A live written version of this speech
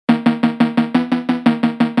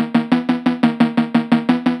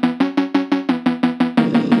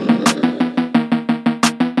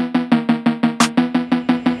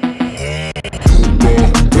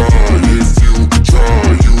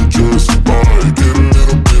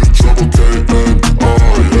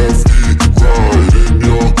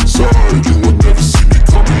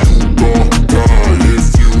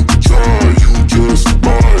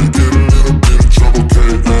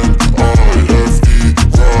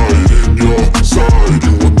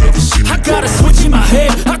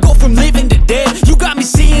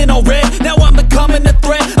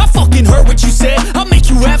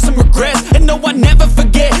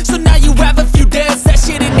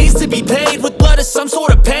of some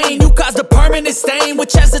sort of pain. You caused a permanent stain,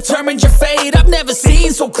 which has determined your fate. I've never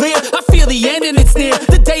seen so clear, I feel the end and it's near.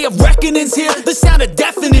 The day of reckoning's here, the sound of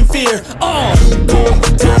deafening fear. You gon'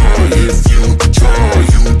 die if you try,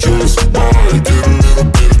 you just might get a little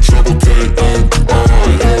bit of trouble,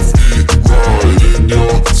 K-N-I-F-E, right in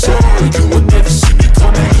your side. You will never see me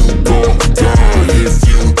coming. You gon' die if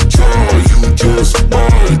you try, you just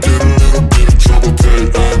might get a little bit of trouble,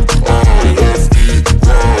 K-N-I-F-E,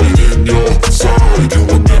 right in your side. You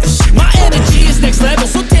will never see me My energy is next level,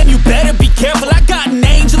 so damn you better be careful. I got an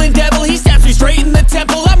angel and devil, he stabs me straight in the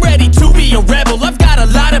temple. I'm ready to be a rebel, I've got a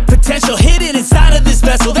lot of potential hidden inside of this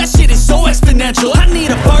vessel. That shit is so exponential. I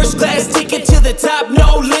need a first class ticket to the top,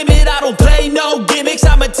 no limit. I don't play no gimmicks,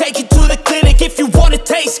 I'ma take you to the clinic. If you want a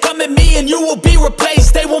taste, come at me and you will be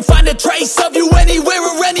replaced. They won't find a trace of you anywhere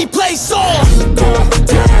or any place. You gon'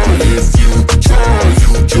 die if you try,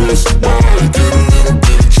 you just might get a little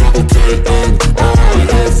bit of trouble, K-N-I-F-E,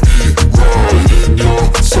 right in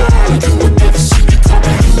your side. You will never see me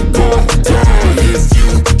coming. You gon' die if you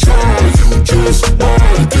try, you just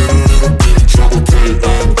might get a little bit of trouble,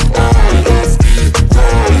 K-N-I-F-E,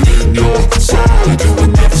 right in your side. You will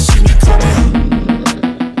never see me coming.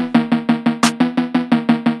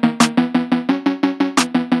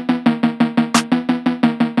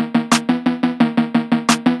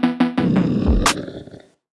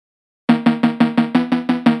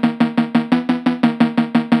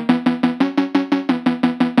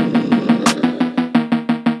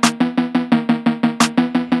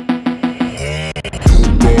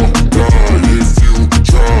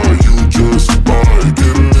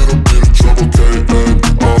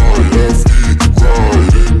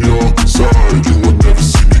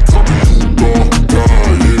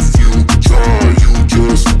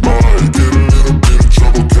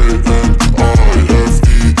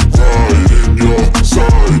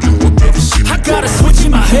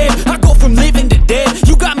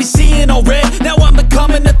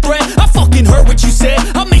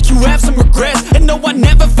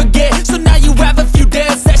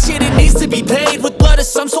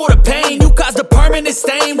 Some sort of pain, you caused a permanent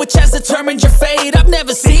stain, which has determined your fate. I've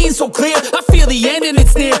never seen so clear, I feel the end and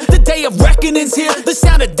it's near. The day of reckoning's here, the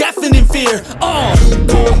sound of deafening fear. You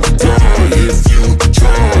gon' die if you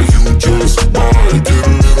try, you just might get a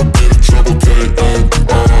little bit of trouble,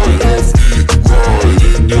 K-N-I-F-E, right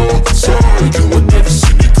in your side. You will never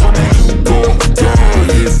see me coming. You gon' die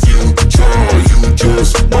if you try, you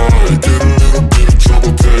just might get a little bit of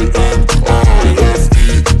trouble, K-N-I-F-E,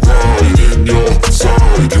 right in your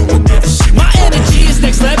side. You will never see me My energy is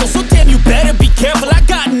next level, so damn you better be careful. I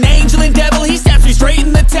got an angel and devil, he stabs me straight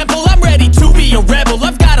in the temple. I'm ready to be a rebel,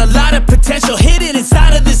 I've got a lot of potential hidden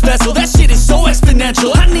inside of this vessel. That shit is so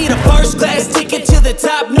exponential. I need a first class ticket to the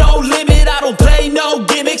top, no limit. I don't play no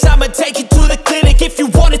gimmicks, I'ma take you to the clinic. If you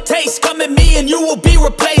want a taste, come at me and you will be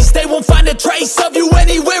replaced. They won't find a trace of you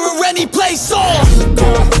anywhere or any place. You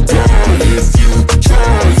gon' die if you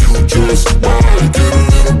try, you just might get a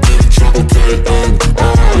little bit of trouble,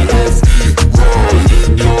 K-N-I-F-E, right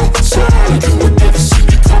in your side. You will never see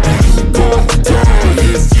me coming. You gon' die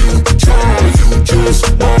if you try, you just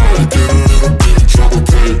might get a little bit of trouble,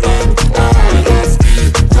 K-N-I-F-E,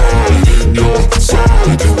 right in your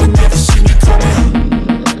side. You will never see me coming.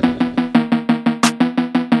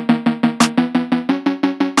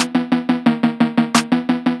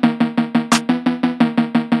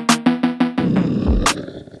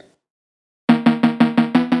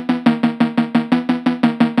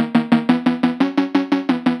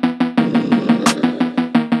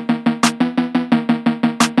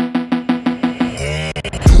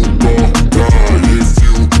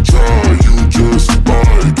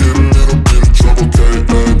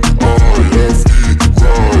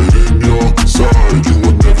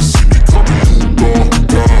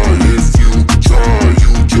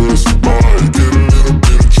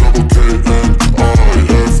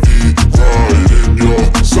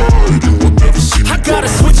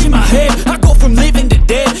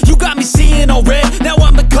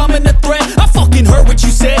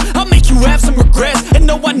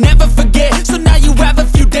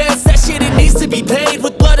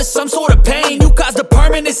 Some sort of pain, you caused a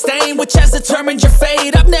permanent stain, which has determined your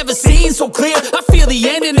fate. I've never seen so clear, I feel the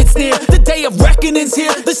end and it's near. The day of reckoning's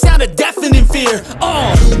here, the sound of deafening fear.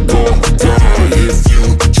 You gon' die if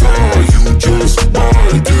you try, you just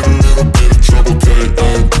might get a little bit of trouble,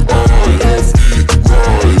 K-N-I-F-E,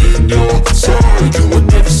 right in your side. You will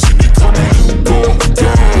never see me coming. You gon'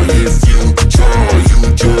 die if you try, you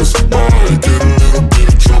just might get a little bit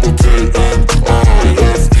of trouble, K-N-I-F-E,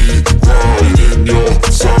 right in your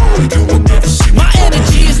side. You will never see me My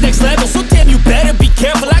energy is next level, so damn you better be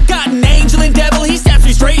careful. I got an angel and devil,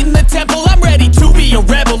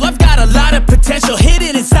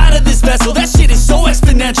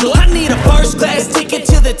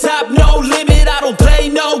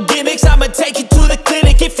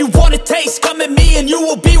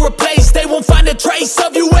 replaced. They won't find a trace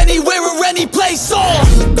of you anywhere or any place. You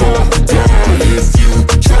gon' die if you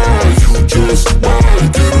try. You just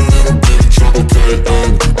might get a little bit of trouble.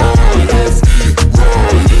 K-N-I-F-E,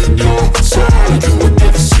 right in your side. You would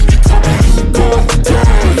never see me coming. You gon'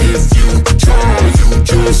 die if you try. You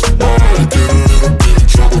just